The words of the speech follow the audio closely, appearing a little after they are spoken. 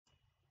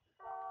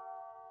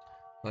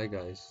Hi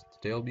guys,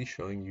 today I'll be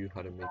showing you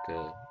how to make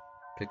a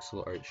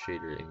pixel art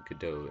shader in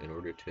Godot in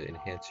order to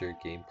enhance your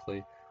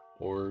gameplay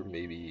or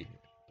maybe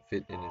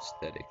fit an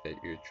aesthetic that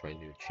you're trying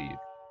to achieve.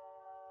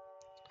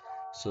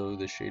 So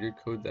the shader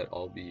code that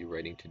I'll be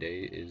writing today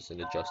is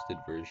an adjusted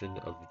version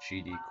of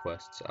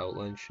GDQuest's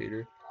outline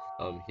shader.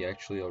 He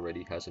actually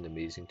already has an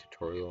amazing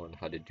tutorial on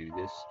how to do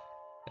this,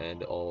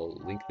 and I'll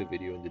link the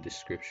video in the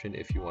description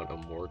if you want a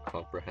more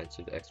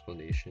comprehensive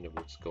explanation of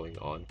what's going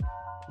on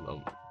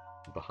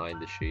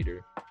behind the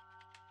shader.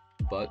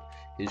 But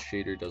his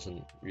shader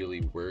doesn't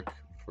really work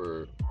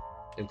for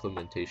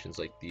implementations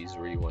like these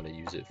where you want to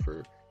use it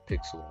for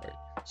pixel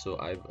art. So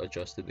I've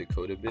adjusted the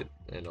code a bit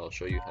and I'll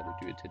show you how to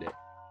do it today.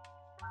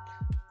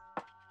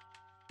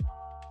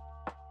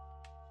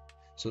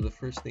 So the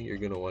first thing you're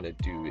going to want to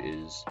do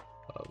is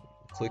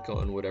click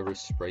on whatever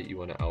sprite you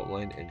want to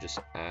outline and just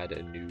add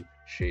a new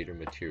shader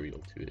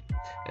material to it.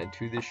 And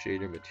to this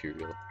shader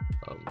material,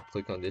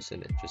 click on this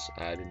and just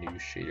add a new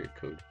shader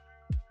code.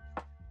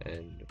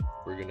 And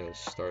we're going to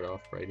start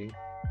off writing,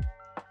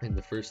 and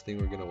the first thing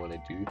we're going to want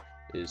to do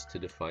is to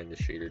define the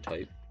shader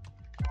type.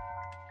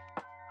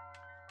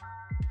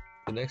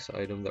 The next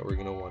item that we're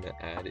going to want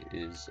to add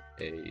is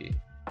a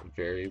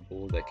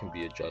variable that can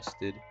be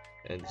adjusted,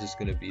 and this is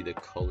going to be the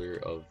color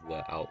of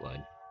the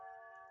outline.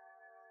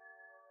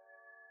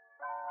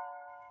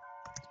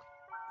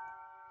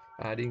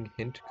 Adding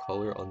hint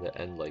color on the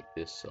end like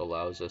this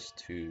allows us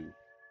to,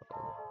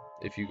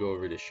 if you go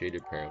over to shader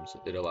params,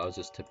 it allows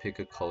us to pick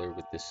a color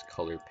with this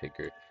color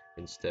picker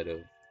instead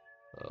of,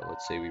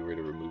 let's say we were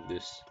to remove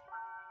this,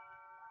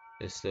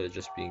 instead of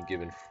just being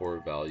given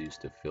 4 values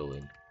to fill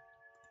in.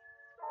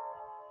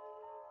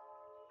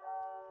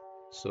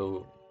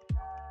 So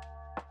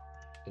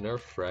in our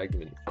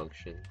fragment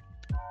function,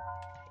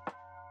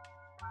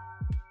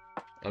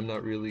 I'm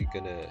not really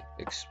gonna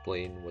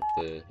explain what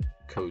the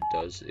code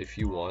does. If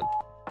you want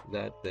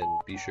that, then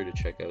be sure to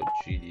check out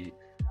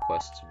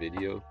GDQuest's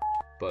video.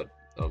 But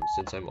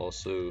since I'm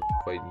also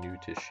quite new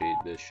to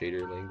the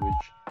shader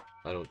language,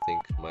 I don't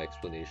think my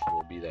explanation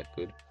will be that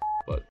good.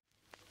 But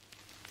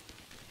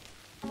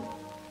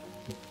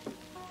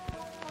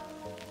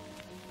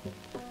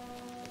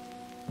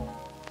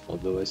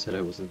although I said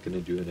I wasn't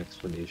going to do an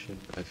explanation,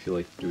 I feel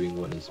like doing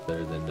one is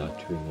better than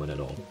not doing one at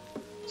all.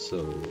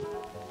 So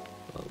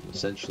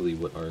essentially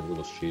what our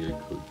little shader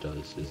code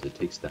does is it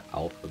takes the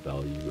alpha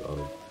value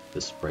of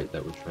the sprite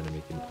that we're trying to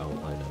make an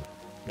outline of,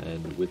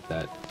 and with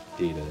that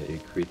data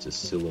it creates a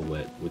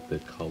silhouette with the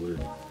color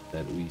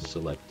that we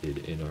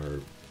selected in our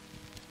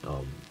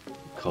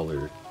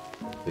color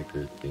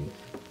picker thing.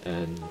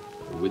 And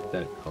with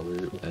that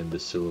color and the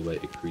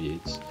silhouette it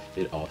creates,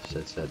 it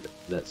offsets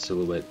that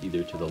silhouette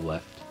either to the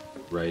left,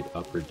 right,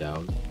 up, or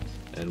down.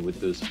 And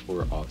with those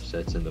 4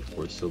 offsets and the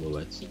 4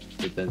 silhouettes,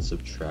 it then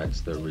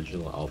subtracts the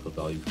original alpha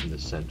value from the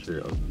center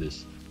of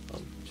this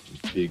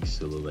big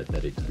silhouette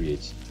that it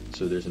creates,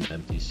 so there's an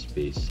empty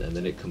space, and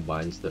then it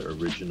combines the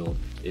original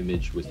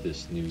image with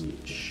this new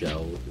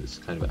shell, this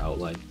kind of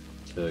outline,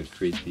 to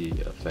create the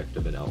effect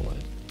of an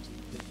outline.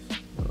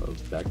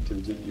 Back to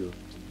the video.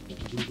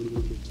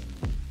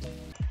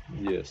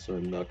 Yeah, so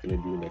I'm not going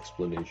to do an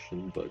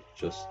explanation, but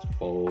just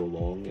follow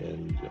along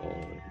and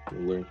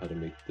learn how to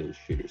make the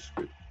shader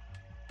script.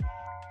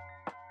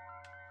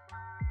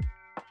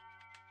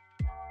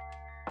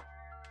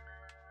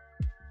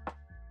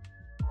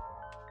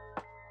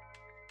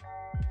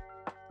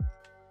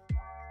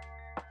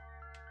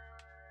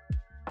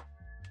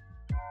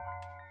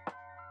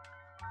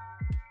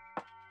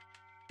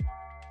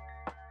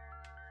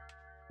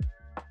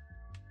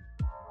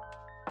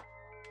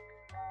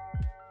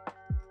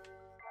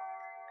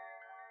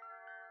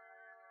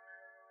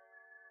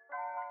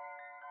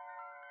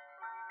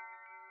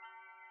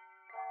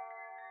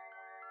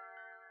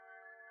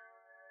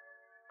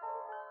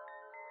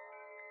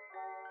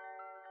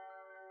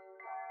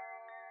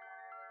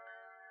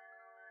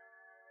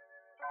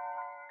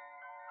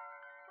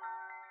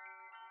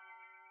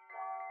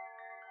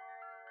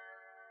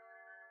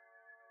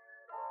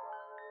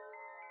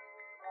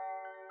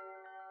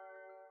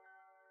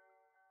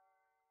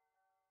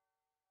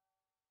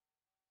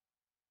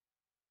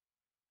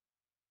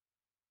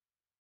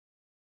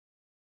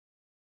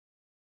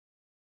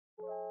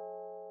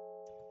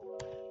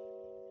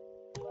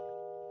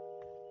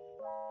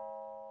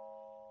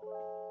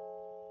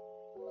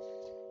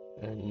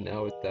 And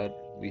now with that,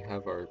 we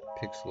have our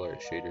pixel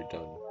art shader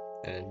done,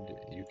 and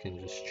you can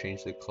just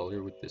change the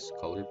color with this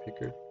color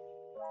picker.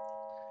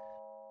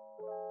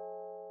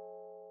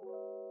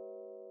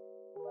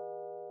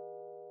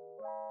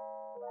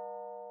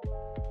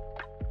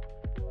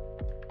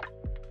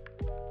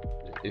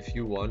 If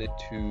you wanted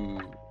to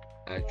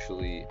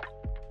actually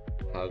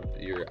have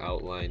your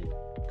outline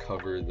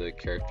cover the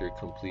character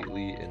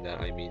completely, and that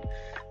I mean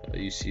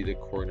you see the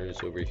corners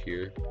over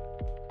here,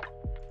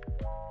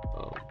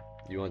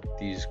 you want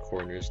these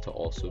corners to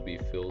also be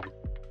filled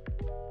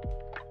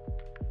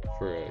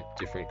for a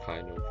different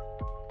kind of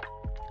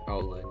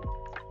outline.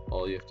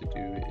 All you have to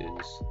do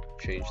is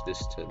change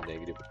this to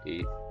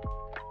 -8,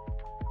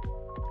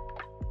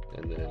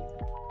 and then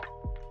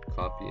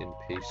copy and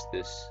paste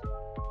this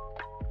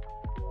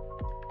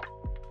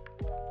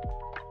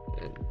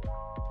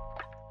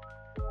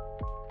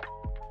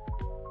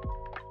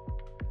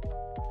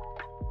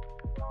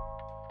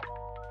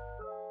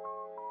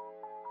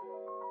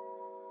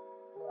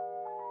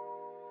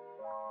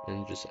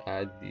and just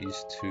add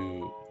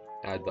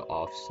the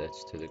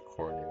offsets to the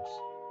corners.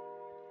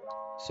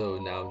 So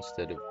now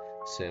instead of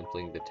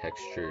sampling the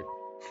texture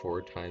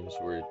 4 times,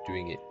 we're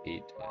doing it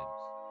 8 times.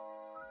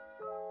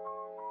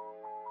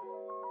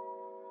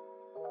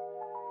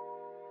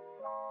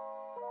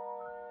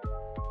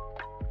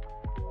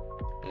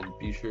 And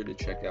be sure to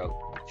check out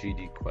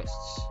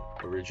GDQuest's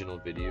original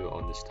video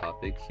on this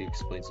topic. He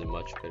explains it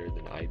much better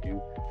than I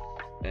do.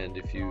 And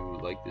if you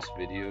like this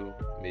video,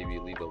 maybe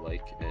leave a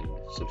like and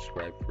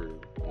subscribe for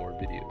more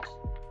videos.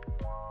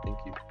 Thank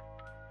you.